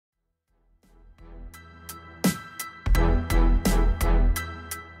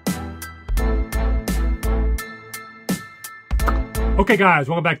Okay guys,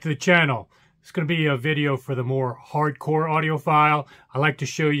 welcome back to the channel. It's going to be a video for the more hardcore audiophile. I like to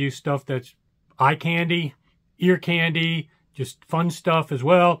show you stuff that's eye candy, ear candy, just fun stuff as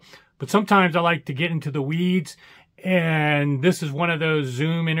well. But sometimes I like to get into the weeds, and this is one of those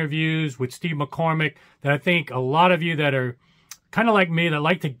Zoom interviews with Steve McCormack that I think a lot of you that are kind of like me that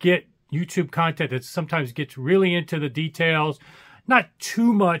like to get YouTube content that sometimes gets really into the details, not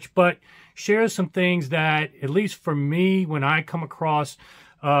too much, but shares some things that, at least for me, when I come across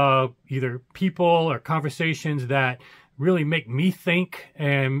either people or conversations that really make me think,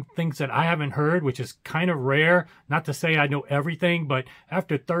 and things that I haven't heard, which is kind of rare. Not to say I know everything, but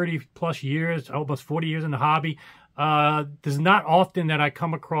after 30 plus years, almost 40 years in the hobby, there's not often that I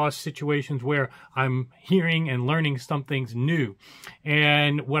come across situations where I'm hearing and learning something new.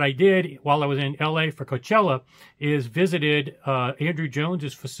 And what I did while I was in LA for Coachella is visited Andrew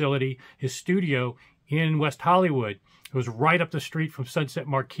Jones's facility, his studio in West Hollywood. It was right up the street from Sunset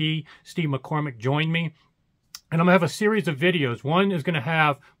Marquee. Steve McCormack joined me. And I'm going to have a series of videos. One is going to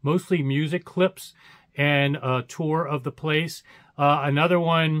have mostly music clips and a tour of the place. Another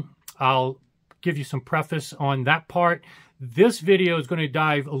one, I'll give you some preface on that part. This video is going to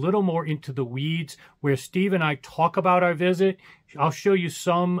dive a little more into the weeds, where Steve and I talk about our visit. I'll show you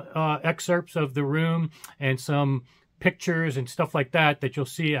some excerpts of the room and some pictures and stuff like that that you'll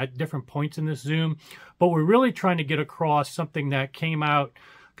see at different points in this Zoom. But we're really trying to get across something that came out,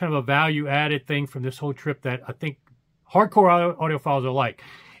 kind of a value-added thing from this whole trip that I think hardcore audiophiles are like.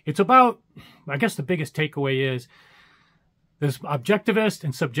 It's about, I guess the biggest takeaway is, there's objectivist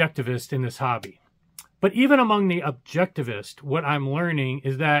and subjectivist in this hobby. But even among the objectivist, what I'm learning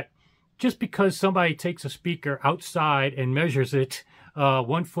is that just because somebody takes a speaker outside and measures it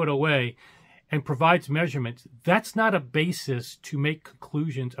 1 foot away and provides measurements, that's not a basis to make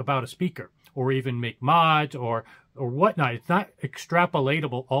conclusions about a speaker or even make mods or whatnot. It's not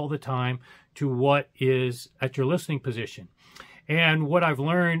extrapolatable all the time to what is at your listening position. And what I've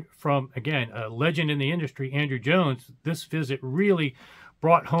learned from, again, a legend in the industry, Andrew Jones, this visit really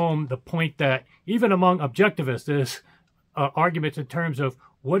brought home the point that even among objectivists, there's arguments in terms of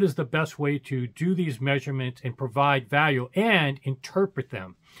what is the best way to do these measurements and provide value and interpret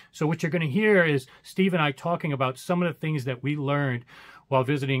them. So what you're going to hear is Steve and I talking about some of the things that we learned while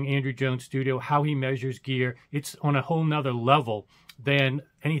visiting Andrew Jones' studio, how he measures gear. It's on a whole nother level than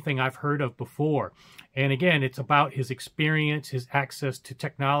anything I've heard of before. And again, it's about his experience, his access to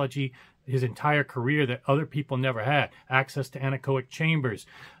technology, his entire career that other people never had, access to anechoic chambers.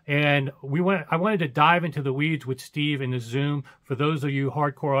 And I wanted to dive into the weeds with Steve in the Zoom for those of you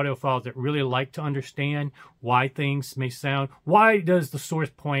hardcore audiophiles that really like to understand why things may sound. Why does the source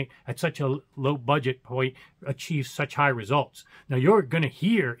point at such a low budget point achieve such high results? Now, you're going to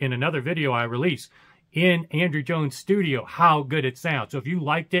hear in another video I release in Andrew Jones' studio how good it sounds. So if you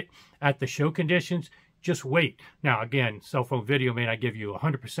liked it at the show conditions, just wait. Now, again, cell phone video may not give you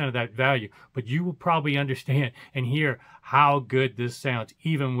 100% of that value, but you will probably understand and hear how good this sounds,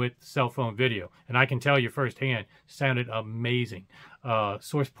 even with cell phone video. And I can tell you firsthand, sounded amazing.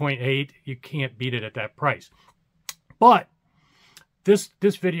 Source Point 8, you can't beat it at that price. But this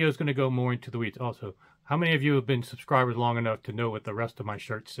video is going to go more into the weeds. Also, how many of you have been subscribers long enough to know what the rest of my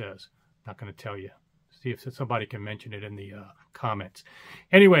shirt says? Not going to tell you. See if somebody can mention it in the comments.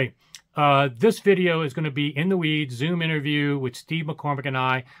 Anyway, this video is going to be in the weeds, Zoom interview with Steve McCormack and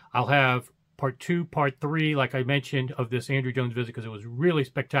I. I'll have part 2, part 3, like I mentioned, of this Andrew Jones visit because it was really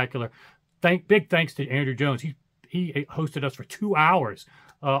spectacular. Big thanks to Andrew Jones. He hosted us for 2 hours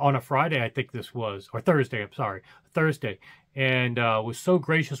on a Friday, I think this was, or Thursday, I'm sorry, Thursday. And was so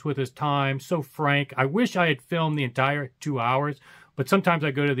gracious with his time, so frank. I wish I had filmed the entire 2 hours, but sometimes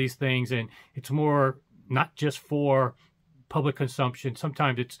I go to these things and it's more not just for public consumption.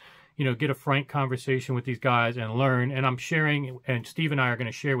 Sometimes it's, you know, get a frank conversation with these guys and learn. And I'm sharing, and Steve and I are going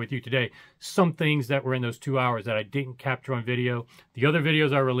to share with you today some things that were in those 2 hours that I didn't capture on video. The other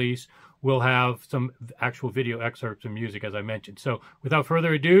videos I release will have some actual video excerpts and music, as I mentioned. So without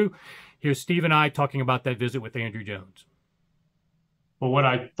further ado, here's Steve and I talking about that visit with Andrew Jones. Well, what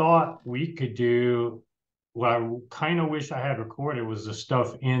I thought we could do, what I kind of wish I had recorded, was the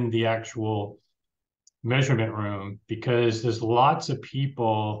stuff in the actual measurement room, because there's lots of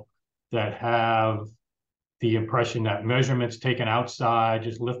people that have the impression that measurements taken outside,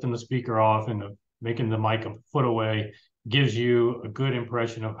 just lifting the speaker off and making the mic a foot away, gives you a good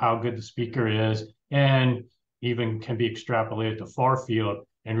impression of how good the speaker is, and even can be extrapolated to far field.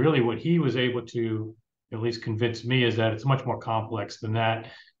 And really what he was able to at least convince me is that it's much more complex than that.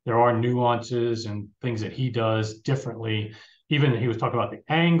 There are nuances and things that he does differently. Even he was talking about the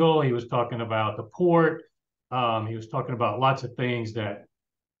angle, he was talking about the port, He was talking about lots of things that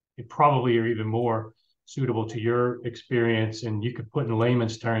it probably are even more suitable to your experience, and you could put in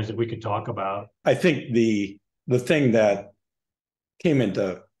layman's terms that we could talk about. I think the thing that came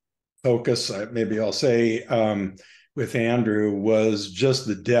into focus, maybe I'll say, with Andrew was just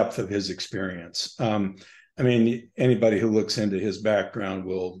the depth of his experience. I mean, anybody who looks into his background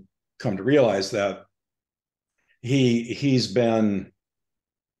will come to realize that he's been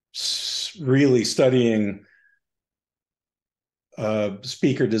really studying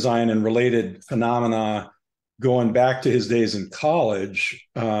speaker design and related phenomena going back to his days in college,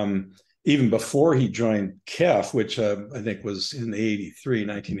 even before he joined KEF, which I think was in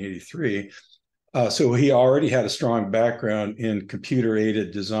 1983. So he already had a strong background in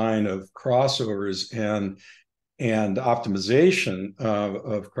computer-aided design of crossovers and optimization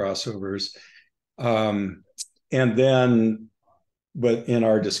of crossovers. And then, but in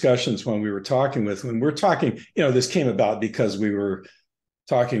our discussions when we're talking, this came about because we were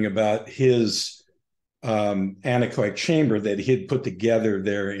talking about his anechoic chamber that he had put together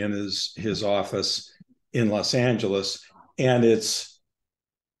there in his office in Los Angeles. And it's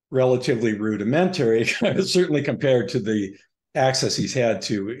relatively rudimentary, certainly compared to the access he's had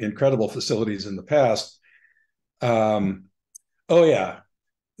to incredible facilities in the past. Oh yeah,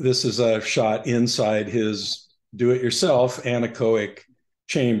 this is a shot inside his do-it-yourself anechoic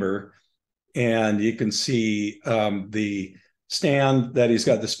chamber, and you can see the stand that he's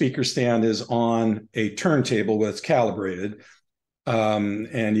got. The speaker stand is on a turntable that's calibrated,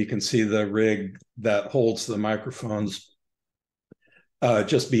 and you can see the rig that holds the microphones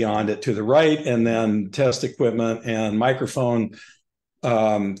just beyond it to the right, and then test equipment and microphone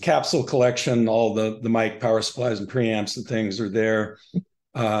capsule collection. All the mic power supplies and preamps and things are there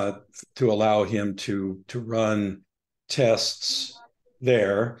to allow him to run tests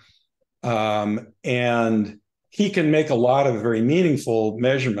there. And he can make a lot of very meaningful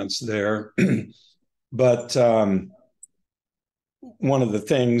measurements there. But one of the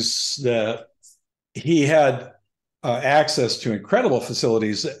things that he had access to incredible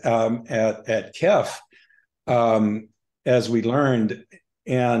facilities at KEF, as we learned.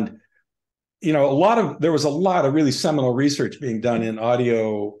 And there was a lot of really seminal research being done in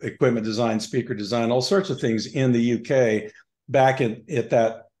audio equipment design, speaker design, all sorts of things in the UK back at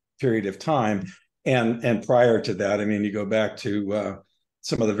that period of time. And prior to that, I mean, you go back to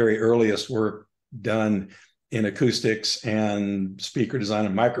some of the very earliest work done in acoustics and speaker design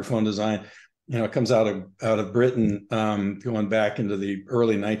and microphone design. It comes out of Britain, going back into the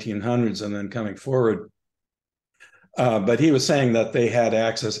early 1900s and then coming forward. But he was saying that they had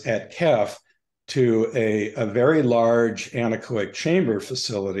access at KEF to a very large anechoic chamber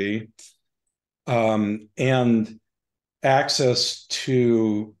facility, and access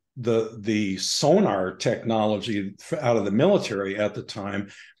to the sonar technology out of the military at the time.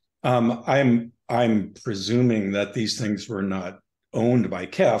 I'm presuming that these things were not owned by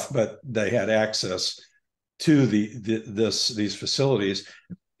KEF, but they had access to these facilities,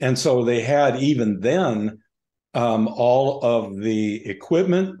 and so they had even then all of the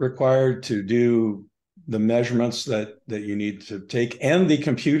equipment required to do the measurements that you need to take, and the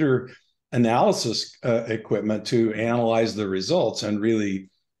computer analysis equipment to analyze the results and really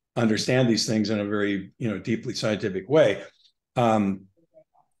understand these things in a very deeply scientific way.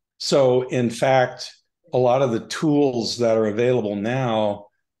 So in fact, a lot of the tools that are available now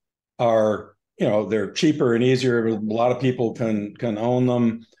are, they're cheaper and easier. A lot of people can own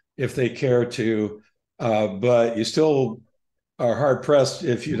them if they care to, but you still are hard pressed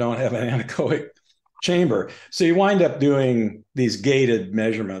if you don't have an anechoic chamber. So you wind up doing these gated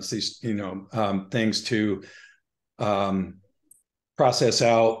measurements, these things to process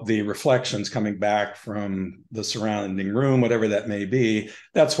out the reflections coming back from the surrounding room, whatever that may be.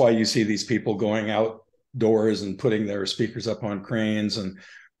 That's why you see these people going outdoors and putting their speakers up on cranes and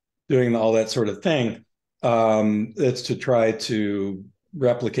doing all that sort of thing. It's to try to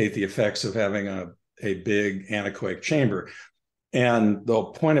replicate the effects of having a big anechoic chamber. And the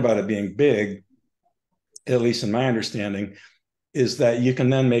point about it being big, at least in my understanding, is that you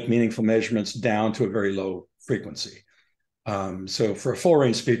can then make meaningful measurements down to a very low frequency. So for a full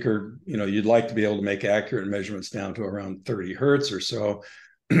range speaker, you'd like to be able to make accurate measurements down to around 30 hertz or so,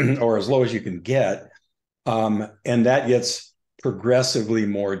 or as low as you can get. And that gets progressively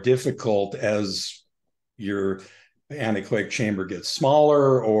more difficult as your anechoic chamber gets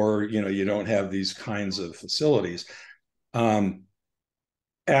smaller, or you don't have these kinds of facilities.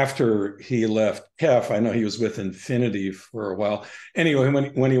 After he left KEF, I know he was with Infinity for a while.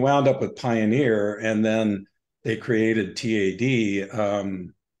 Anyway, when he wound up with Pioneer, and then they created TAD,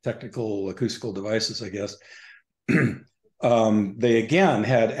 Technical Acoustical Devices, I guess. they again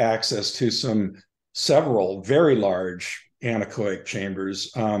had access to several very large anechoic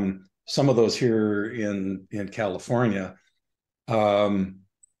chambers. Some of those here in California, and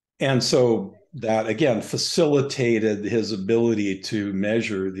so that again facilitated his ability to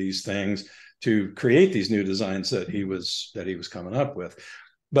measure these things, to create these new designs that he was coming up with.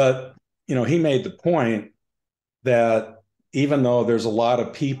 But he made the point that even though there's a lot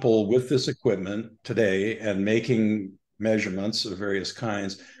of people with this equipment today and making measurements of various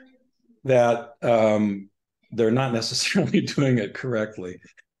kinds, that they're not necessarily doing it correctly.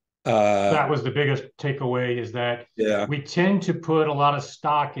 That was the biggest takeaway, is that we tend to put a lot of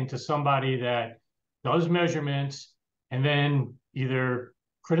stock into somebody that does measurements and then either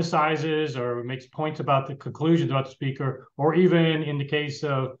criticizes or makes points about the conclusions about the speaker, or even in the case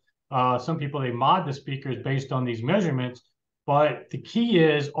of some people, they mod the speakers based on these measurements. But the key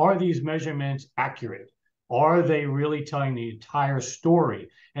is, are these measurements accurate? Are they really telling the entire story?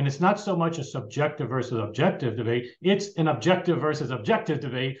 And it's not so much a subjective versus objective debate. It's an objective versus objective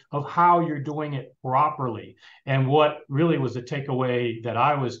debate of how you're doing it properly. And what really was the takeaway that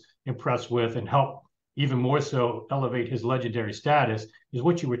I was impressed with and helped even more so elevate his legendary status is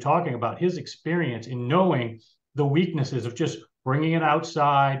what you were talking about, his experience in knowing the weaknesses of just bringing it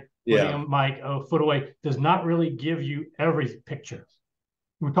outside, putting a mic a foot away, does not really give you every picture.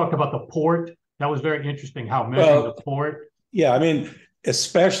 We talked about the port. That was very interesting, how measuring the port. Yeah, I mean,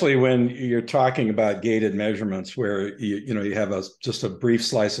 especially when you're talking about gated measurements where you have just a brief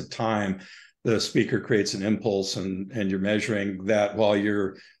slice of time, the speaker creates an impulse and you're measuring that while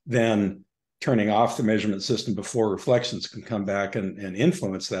you're then turning off the measurement system before reflections can come back and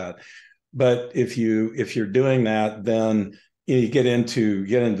influence that. But if you're doing that, then you get into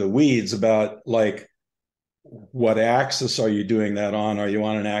the weeds about, like, what axis are you doing that on? Are you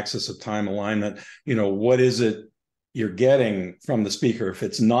on an axis of time alignment? What is it you're getting from the speaker? If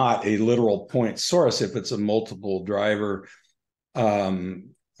it's not a literal point source, if it's a multiple driver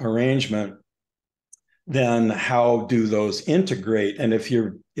arrangement, then how do those integrate? And if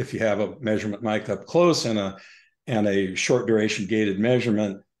you have a measurement mic up close and a short duration gated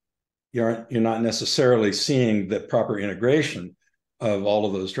measurement, you're not necessarily seeing the proper integration of all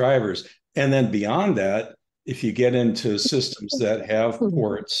of those drivers. And then beyond that, if you get into systems that have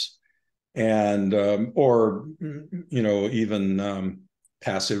ports and or even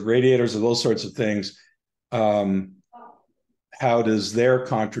passive radiators or those sorts of things, how does their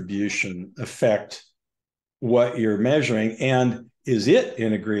contribution affect what you're measuring, and is it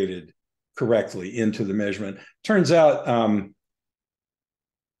integrated correctly into the measurement? Turns out, and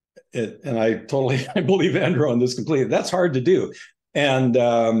I believe Andrew on this completely, that's hard to do. And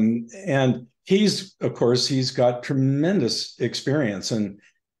he's got tremendous experience and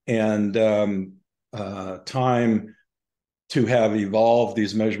time to have evolved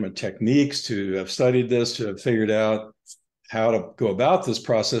these measurement techniques, to have studied this, to have figured out how to go about this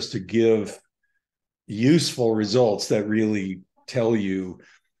process to give useful results that really tell you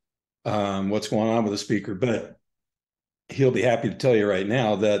what's going on with the speaker. But he'll be happy to tell you right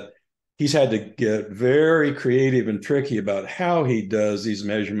now that he's had to get very creative and tricky about how he does these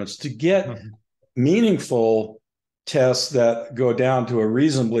measurements to get meaningful tests that go down to a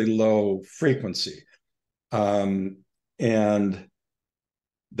reasonably low frequency. And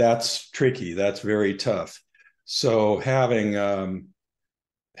that's tricky. That's very tough. So having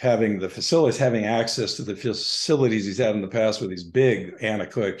the facilities, having access to the facilities he's had in the past with these big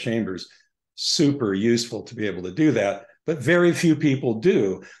anechoic chambers, super useful to be able to do that. But very few people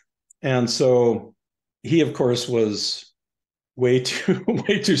do. And so he, of course, was way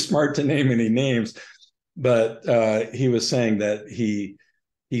too smart to name any names. But he was saying that he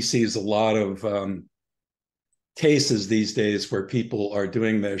sees a lot of cases these days where people are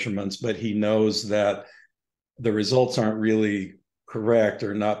doing measurements, but he knows that the results aren't really correct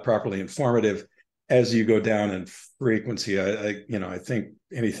or not properly informative as you go down in frequency. I think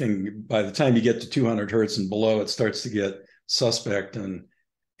anything by the time you get to 200 hertz and below, it starts to get suspect and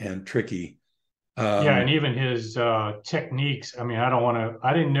tricky. And even his techniques. I mean,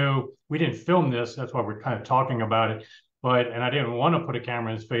 I didn't know, we didn't film this. That's why we're kind of talking about it. And I didn't want to put a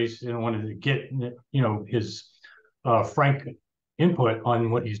camera in his face. Didn't want to get, his frank input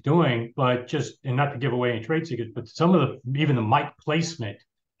on what he's doing, and not to give away any trade secrets, but even the mic placement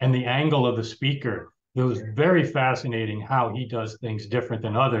and the angle of the speaker, it was very fascinating how he does things different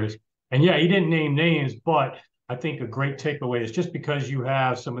than others. And yeah, he didn't name names, but I think a great takeaway is just because you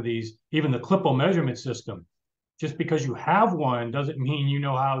have some of these, even the Clippo measurement system, just because you have one doesn't mean you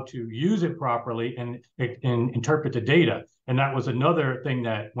know how to use it properly and interpret the data. And that was another thing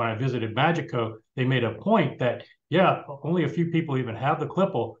that when I visited Magico, they made a point that, yeah, only a few people even have the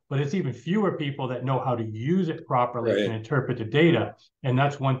Clipple, but it's even fewer people that know how to use it properly and interpret the data. And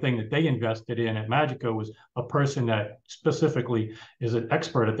that's one thing that they invested in at Magico, was a person that specifically is an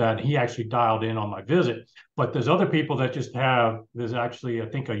expert at that. He actually dialed in on my visit. But there's other people that just there's actually, I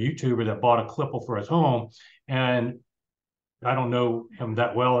think, a YouTuber that bought a Clipple for his home. And I don't know him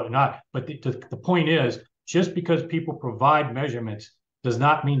that well or not. But the point is, just because people provide measurements does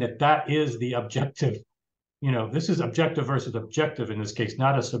not mean that that is the objective. This is objective versus objective in this case,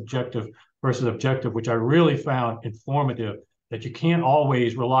 not a subjective versus objective, which I really found informative, that you can't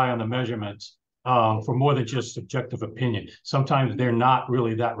always rely on the measurements for more than just subjective opinion. Sometimes they're not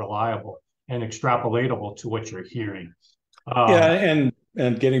really that reliable and extrapolatable to what you're hearing. And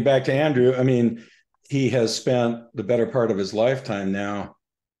getting back to Andrew, I mean, he has spent the better part of his lifetime now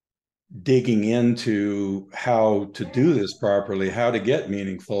digging into how to do this properly, how to get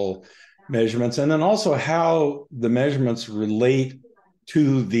meaningful measurements, and then also how the measurements relate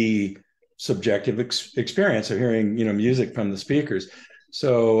to the subjective experience of hearing, music from the speakers.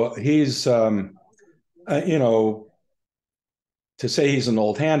 So he's, to say he's an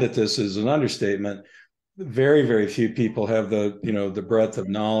old hand at this is an understatement. Very, very few people have the breadth of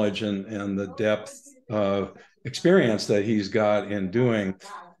knowledge and the depth of experience that he's got in doing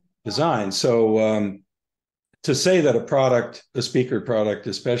design. So to say that a speaker product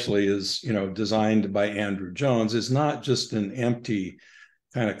especially, is designed by Andrew Jones is not just an empty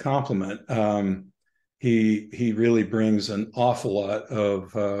kind of compliment. He really brings an awful lot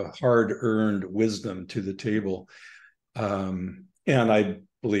of hard-earned wisdom to the table, and I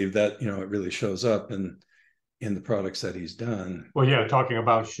believe that it really shows up in the products that he's done. Well, yeah, talking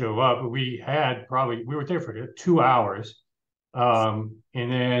about show up, we were there for 2 hours. And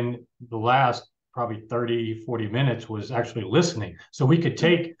then the last probably 30, 40 minutes was actually listening. So we could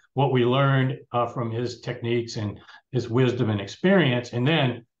take what we learned from his techniques and his wisdom and experience, and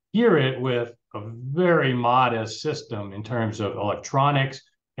then hear it with a very modest system in terms of electronics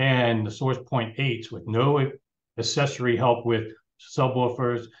and the Source Point 8s with no accessory help with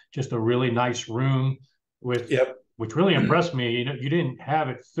subwoofers, just a really nice room which really impressed me. You didn't have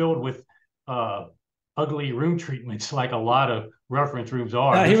it filled with ugly room treatments like a lot of reference rooms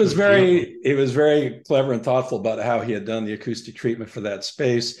are. He was very clever and thoughtful about how he had done the acoustic treatment for that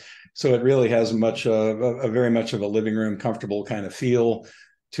space. So it really has very much of a living room, comfortable kind of feel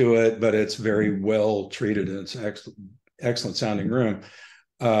to it, but it's very well treated and it's an excellent sounding room.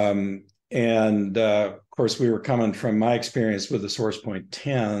 Of course, we were coming from my experience with the Source Point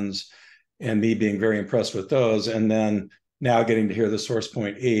 10s and me being very impressed with those. And then now getting to hear the Source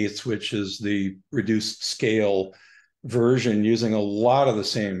Point 8s, which is the reduced scale version using a lot of the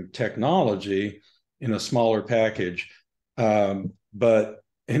same technology in a smaller package, but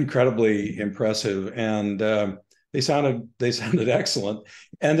incredibly impressive. And they sounded excellent.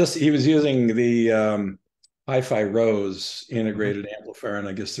 And he was using the Hi-Fi Rose integrated amplifier, and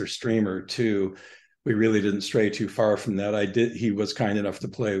I guess their streamer too. We really didn't stray too far from that. He was kind enough to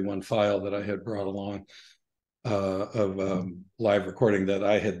play one file that I had brought along of live recording that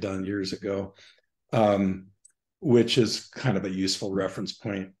I had done years ago, which is kind of a useful reference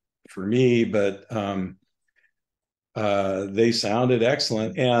point for me. But they sounded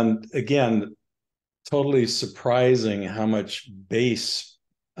excellent. And again, totally surprising how much bass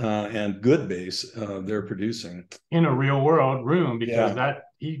and good bass they're producing in a real world room, because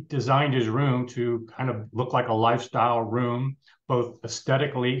he designed his room to kind of look like a lifestyle room, both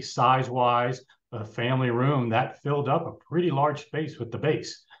aesthetically, size-wise, a family room that filled up a pretty large space with the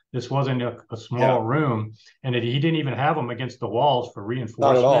bass. This wasn't a small room, and he didn't even have them against the walls for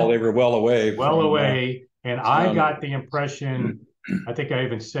reinforcement. Not at all. They were well away. And I got the impression, I think I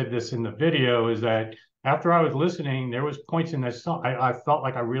even said this in the video, is that after I was listening, there was points in that song I felt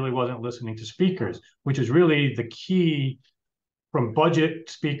like I really wasn't listening to speakers, which is really the key. From budget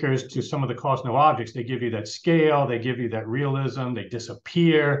speakers to some of the cost no objects, they give you that scale, they give you that realism, they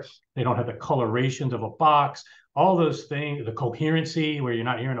disappear, they don't have the colorations of a box, all those things, the coherency where you're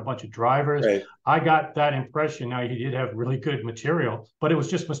not hearing a bunch of drivers. Right. I got that impression. Now, he did have really good material, but it was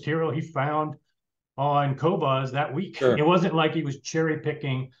just material he found on Qobuz that week. Sure. It wasn't like he was cherry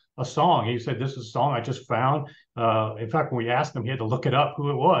picking a song. He said, this is a song I just found. In fact, when we asked him, he had to look it up who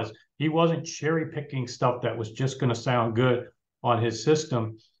it was. He wasn't cherry picking stuff that was just going to sound good on his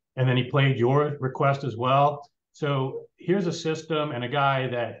system. And then he played your request as well. So here's a system and a guy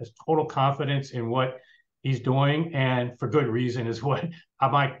that has total confidence in what he's doing, and for good reason is what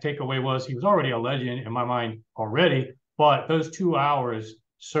my takeaway was. He was already a legend in my mind already, but those 2 hours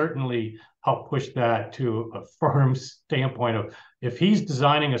certainly helped push that to a firm standpoint of, if he's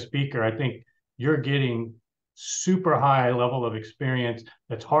designing a speaker, I think you're getting super high level of experience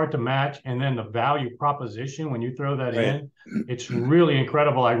that's hard to match. And then the value proposition, when you throw that Right. in, it's really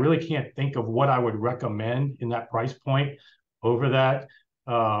incredible. I really can't think of what I would recommend in that price point over that.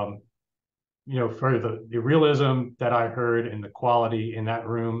 For the realism that I heard and the quality in that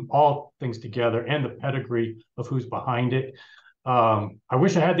room, all things together, and the pedigree of who's behind it. I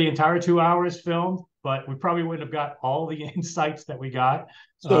wish I had the entire 2 hours filmed, but we probably wouldn't have got all the insights that we got.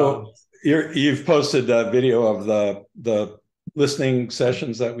 So you've posted a video of the listening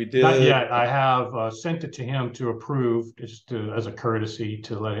sessions that we did? Not yet. I have sent it to him to approve, just as a courtety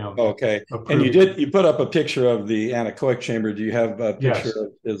to let him. Okay. approve. And you put up a picture of the anechoic chamber. Do you have a picture Yes.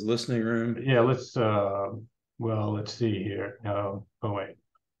 of his listening room? Yeah, let's see here. Oh wait,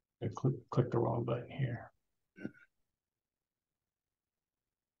 I clicked the wrong button here.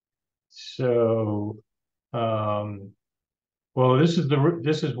 So, well, this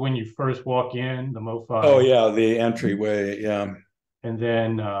is when you first walk in the MoFi. Oh yeah, the entryway. Yeah. And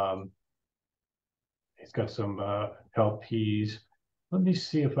then he's got some LPs. Let me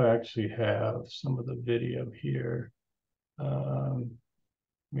see if I actually have some of the video here. Let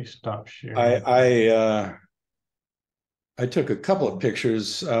me stop sharing. I took a couple of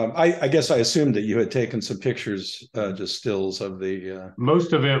pictures. I guess I assumed that you had taken some pictures, just stills of the.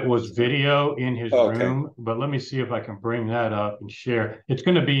 Most of it was video in his room, but let me see if I can bring that up and share. It's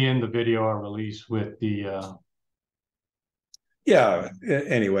going to be in the video I release with the. Yeah.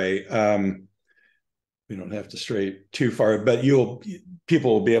 Anyway, we don't have to stray too far, but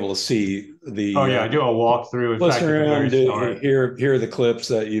people will be able to see the. Oh yeah, I do a walkthrough. Hear the clips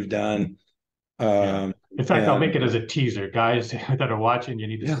that you've done. Yeah. In fact, I'll make it as a teaser. Guys that are watching, you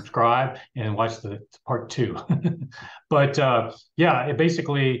need to subscribe and watch the part 2. But it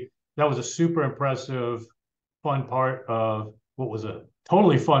basically, that was a super impressive, fun part of what was a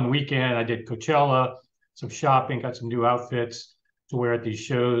totally fun weekend. I did Coachella, some shopping, got some new outfits to wear at these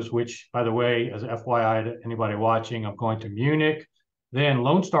shows, which, by the way, as FYI to anybody watching, I'm going to Munich. Then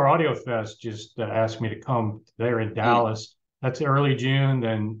Lone Star Audio Fest just asked me to come there in Dallas. That's early June.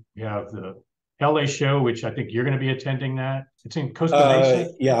 Then we have the LA show, which I think you're going to be attending. That it's in Costa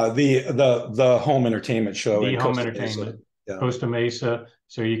Mesa. Yeah, the home entertainment show. The home entertainment, yeah. Costa Mesa.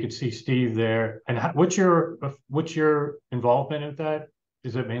 So you could see Steve there. And what's your involvement in that?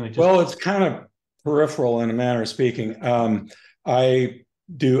 Is it mainly just? Well, it's kind of peripheral in a manner of speaking. I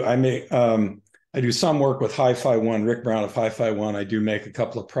do some work with Hi-Fi One, Rick Brown of Hi-Fi One. I do make a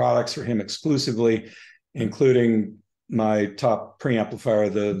couple of products for him exclusively, including my top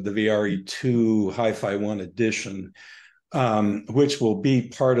preamplifier, the VRE2 Hi-Fi One Edition, which will be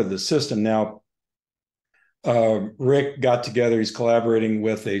part of the system. Now, Rick got together, he's collaborating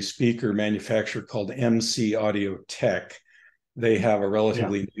with a speaker manufacturer called MC Audio Tech. They have a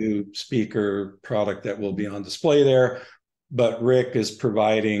relatively new speaker product that will be on display there, but Rick is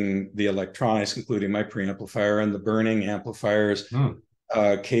providing the electronics, including my preamplifier and the burning amplifiers,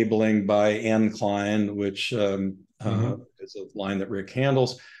 cabling by N Klein, which is a line that Rick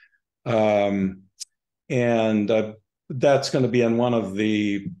handles. And that's going to be in one of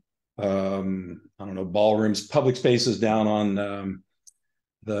the, ballrooms, public spaces down on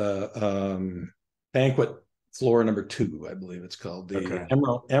the banquet floor number 2, I believe it's called, the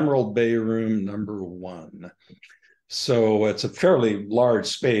Emerald Bay Room number 1. So it's a fairly large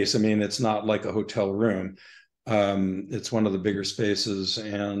space. I mean, it's not like a hotel room. It's one of the bigger spaces,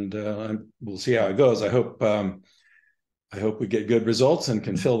 and we'll see how it goes. I hope we get good results and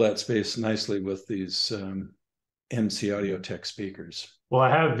can fill that space nicely with these MC Audio Tech speakers. Well, I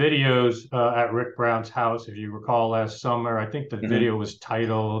have videos at Rick Brown's house. If you recall last summer, I think the video was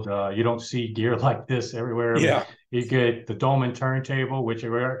titled "You Don't See Gear Like This Everywhere." Yeah. You get the Dolman turntable, which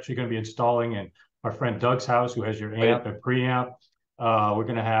we're actually going to be installing in our friend Doug's house, who has your amp and preamp. We're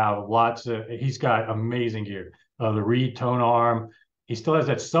going to have he's got amazing gear. The Reed tone arm. He still has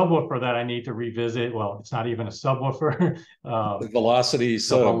that subwoofer that I need to revisit. Well, it's not even a subwoofer. The Velocity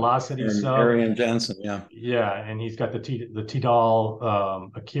sub. Velocity sub. Arian Jensen, yeah. Yeah, and he's got the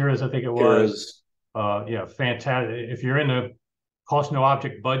Tidal Akira's, I think it was. Fantastic. If you're in the cost no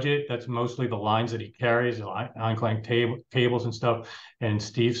object budget, that's mostly the lines that he carries, on-clank cables and stuff, and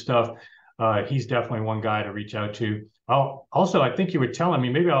Steve's stuff. He's definitely one guy to reach out to. Also, I think you were telling me,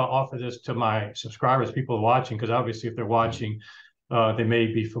 maybe I'll offer this to my subscribers, people watching, because obviously if they're watching, they may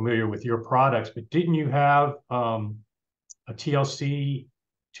be familiar with your products, but didn't you have a TLC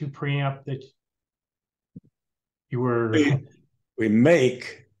 2 preamp that you were we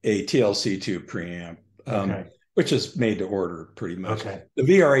make a TLC2 preamp, okay. which is made to order pretty much. Okay. The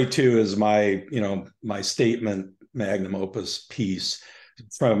VRA2 is my, my statement magnum opus piece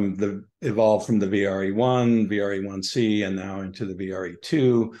evolved from the VRE1, VRE1C, and now into the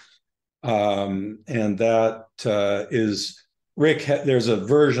VRE2. And that is Rick. There's a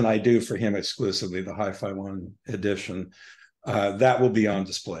version I do for him exclusively, the Hi-Fi One edition. That will be on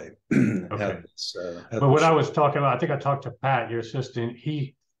display. Okay. But what I was talking about, I think I talked to Pat, your assistant.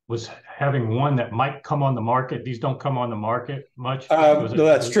 He was having one that might come on the market. These don't come on the market much. No,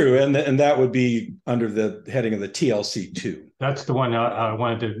 that's true, and that would be under the heading of the TLC2. That's the one I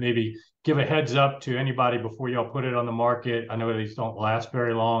wanted to maybe give a heads up to anybody before y'all put it on the market. I know these don't last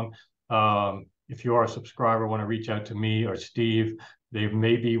very long. If you are a subscriber, want to reach out to me or Steve, there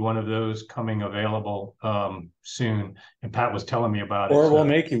may be one of those coming available soon. And Pat was telling me about it. Or we'll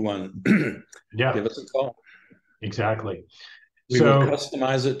make you one. Yeah. Give us a call. Exactly. We will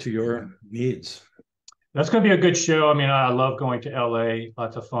customize it to your needs. That's going to be a good show. I mean, I love going to LA.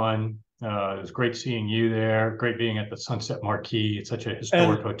 Lots of fun. It was great seeing you there. Great being at the Sunset Marquis. It's such a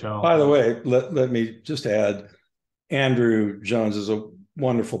historic hotel. By the way, let me just add, Andrew Jones is a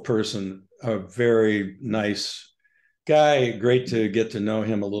wonderful person, a very nice guy. Great to get to know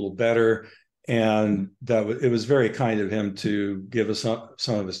him a little better. And it was very kind of him to give us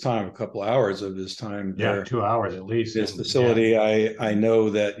some of his time, a couple hours of his time. Yeah, there. 2 hours at least. His facility, yeah. I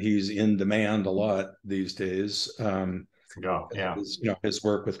know that he's in demand a lot these days. Yeah. His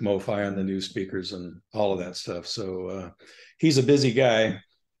work with MoFi and the new speakers and all of that stuff. So he's a busy guy.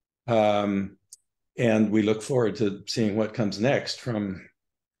 And we look forward to seeing what comes next from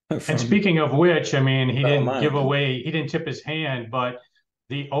and speaking of which, I mean, he didn't tip his hand, but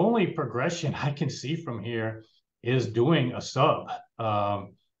the only progression I can see from here is doing a sub.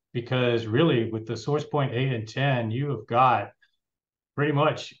 Because really with the source point 8 and 10, you have got pretty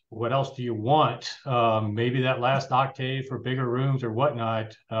much what else do you want? Maybe that last octave for bigger rooms or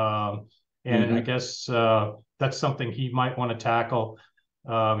whatnot. And I guess that's something he might want to tackle.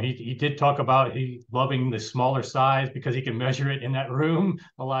 He did talk about loving the smaller size because he can measure it in that room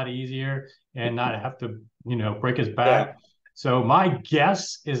a lot easier and not have to, break his back. Yeah. So my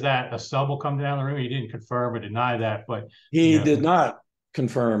guess is that a sub will come down the room. He didn't confirm or deny that, but he did not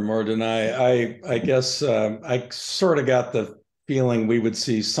confirm or deny. I guess I sort of got the feeling we would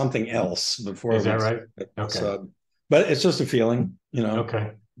see something else before. Is that right? Okay. Sub. But it's just a feeling,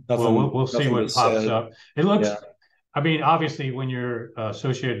 Okay. We'll see what pops up. It looks. Yeah. I mean, obviously, when you're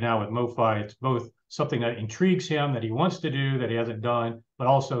associated now with MoFi, it's both something that intrigues him that he wants to do that he hasn't done, but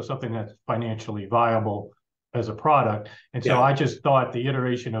also something that's financially viable as a product. And so I just thought the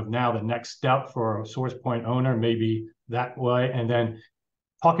iteration of now the next step for a source point owner may be that way. And then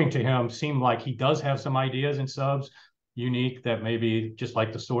talking to him seemed like he does have some ideas in subs unique that maybe just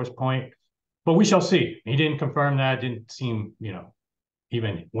like the source point, but we shall see. He didn't confirm that. Didn't seem,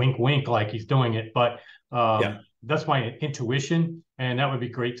 even wink, wink, like he's doing it, but that's my intuition. And that would be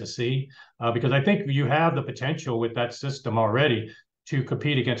great to see because I think you have the potential with that system already to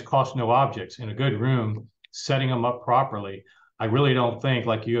compete against cost no objects in a good room, setting them up properly. I really don't think,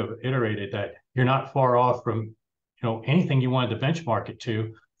 like you have iterated, that you're not far off from, anything you wanted to benchmark it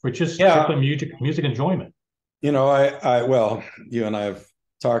to for just strictly music enjoyment. Well, you and I have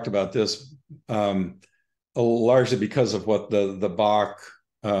talked about this largely because of what the Bach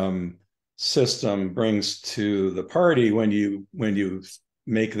system brings to the party when you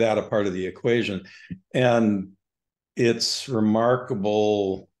make that a part of the equation. And it's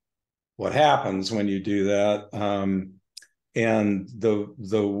remarkable what happens when you do that. And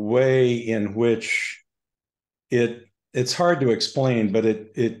the way in which it's hard to explain, but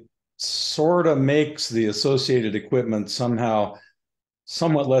it sort of makes the associated equipment somehow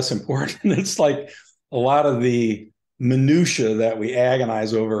somewhat less important. It's like a lot of the minutia that we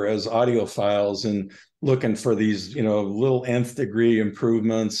agonize over as audiophiles and looking for these, little nth degree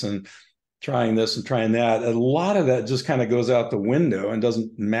improvements and trying this and trying that. A lot of that just kind of goes out the window and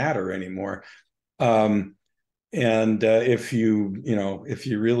doesn't matter anymore. If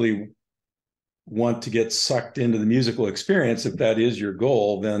you really want to get sucked into the musical experience, if that is your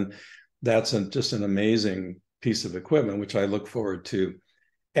goal, then that's just an amazing piece of equipment, which I look forward to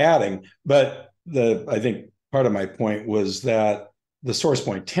adding. But I think part of my point was that the source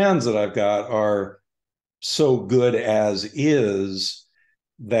point 10s that I've got are so good as is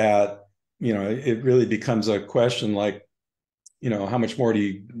that, it really becomes a question like, how much more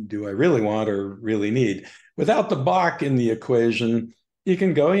do I really want or really need? Without the Bach in the equation, you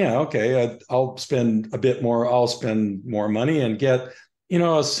can go, okay, I'll spend a bit more, I'll spend more money and get,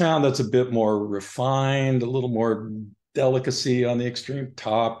 a sound that's a bit more refined, a little more delicacy on the extreme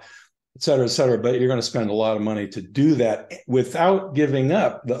top, et cetera, et cetera. But you're going to spend a lot of money to do that without giving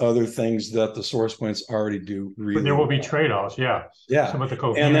up the other things that the source points already do But really there will be well. trade-offs, yeah. Yeah. Some of the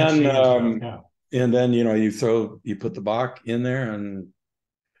And then coherency and stuff, yeah. you put the Bach in there, and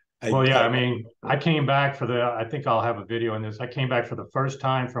Well, yeah, I I mean, I came back for I think I'll have a video on this. I came back for the first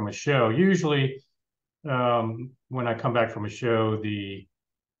time from a show. Usually, when I come back from a show,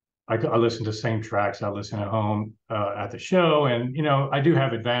 I listen to the same tracks I listen at home at the show. And, I do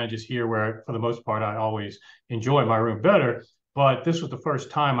have advantages here where, for the most part, I always enjoy my room better. But this was the first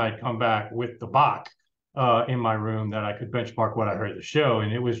time I'd come back with the Bach in my room that I could benchmark what I heard at the show.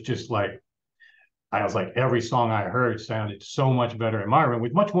 And it was just like, I was like, every song I heard sounded so much better in my room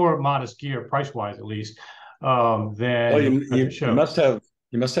with much more modest gear, price wise at least, well, than you, at the you you show. must have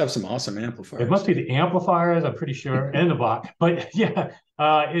some awesome It must amplifiers. be the amplifiers, I'm pretty sure, and the Bach. But yeah,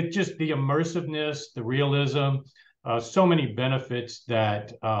 it just the immersiveness, the realism, so many benefits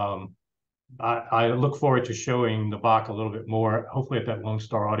that I look forward to showing the Bach a little bit more. Hopefully at that Lone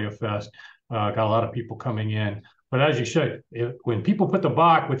Star Audio Fest, got a lot of people coming in. But as you said, when people put the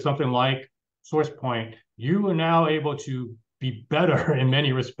Bach with something like Source Point, you are now able to be better in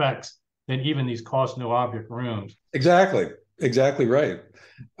many respects than even these cost no object rooms. Exactly right.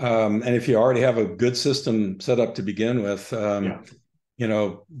 And if you already have a good system set up to begin with, Yeah.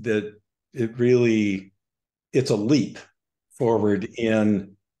 that it really it's a leap forward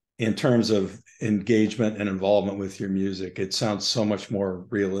in terms of engagement and involvement with your music. It sounds so much more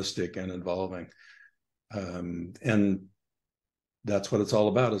realistic and involving, and that's what it's all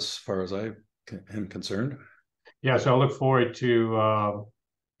about, as far as I am concerned. Yeah, so I look forward to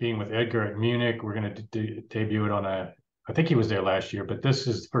being with Edgar at Munich. We're going to debut it I think he was there last year, but this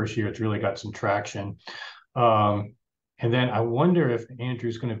is the first year it's really got some traction. Um, and then I wonder if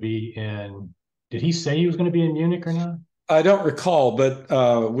Andrew's going to be did he say he was going to be in Munich or not? I don't recall, but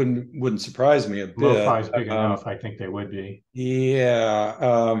wouldn't surprise me a bit. MoFi is big enough. I think they would be.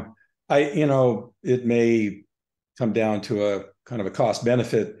 Yeah, it may come down to a kind of a cost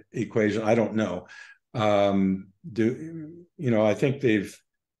benefit equation. I don't know. I think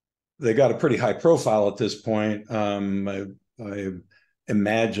they got a pretty high profile at this point. I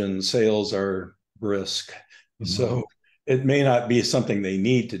imagine sales are brisk, so it may not be something they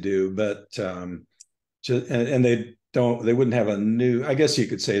need to do, but and they wouldn't have a new. I guess you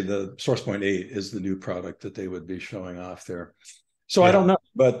could say the Source Point 8 is the new product that they would be showing off there. So I Yeah. don't know,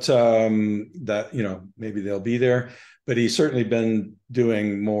 but that maybe they'll be there. But he's certainly been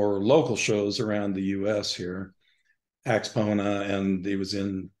doing more local shows around the U.S. here, Axpona, and he was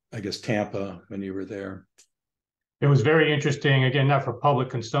in, I guess, Tampa when you were there. It was very interesting, again, not for public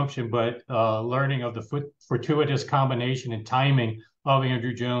consumption, but learning of the fortuitous combination and timing of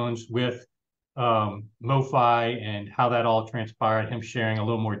Andrew Jones with MoFi and how that all transpired, him sharing a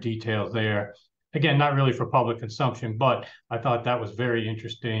little more details there. Again, not really for public consumption, but I thought that was very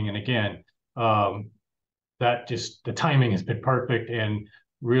interesting. And again, that just the timing has been perfect, and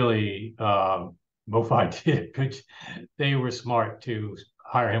really MoFi did good. They were smart to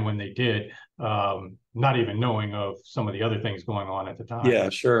hire him when they did, not even knowing of some of the other things going on at the time. Yeah,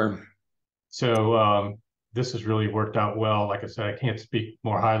 sure. So this has really worked out well. Like I said, I can't speak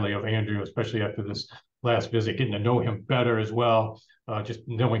more highly of Andrew, especially after this last visit, getting to know him better as well, just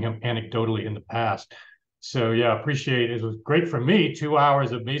knowing him anecdotally in the past. So yeah, appreciate it. It was great for me. 2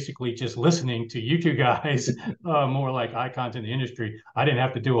 hours of basically just listening to you two guys, more like icons in the industry. I didn't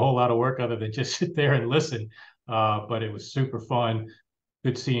have to do a whole lot of work other than just sit there and listen. But it was super fun.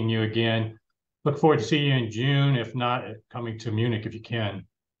 Good seeing you again. Look forward to seeing you in June. If not, coming to Munich if you can.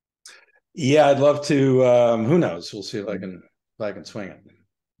 Yeah, I'd love to. Who knows? We'll see if I can swing it.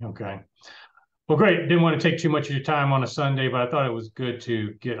 Okay. Well, great. Didn't want to take too much of your time on a Sunday, but I thought it was good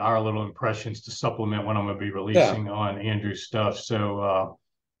to get our little impressions to supplement what I'm going to be Yeah, releasing on Andrew's stuff. So,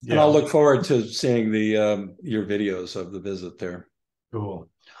 and I'll yeah, look forward to seeing the your videos of the visit there. cool.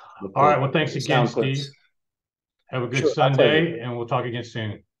 With All right. Well, thanks the again, sound Steve. clips. Have a good Sure, my pleasure. Sunday, and we'll talk again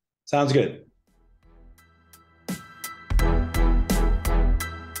soon. Sounds good.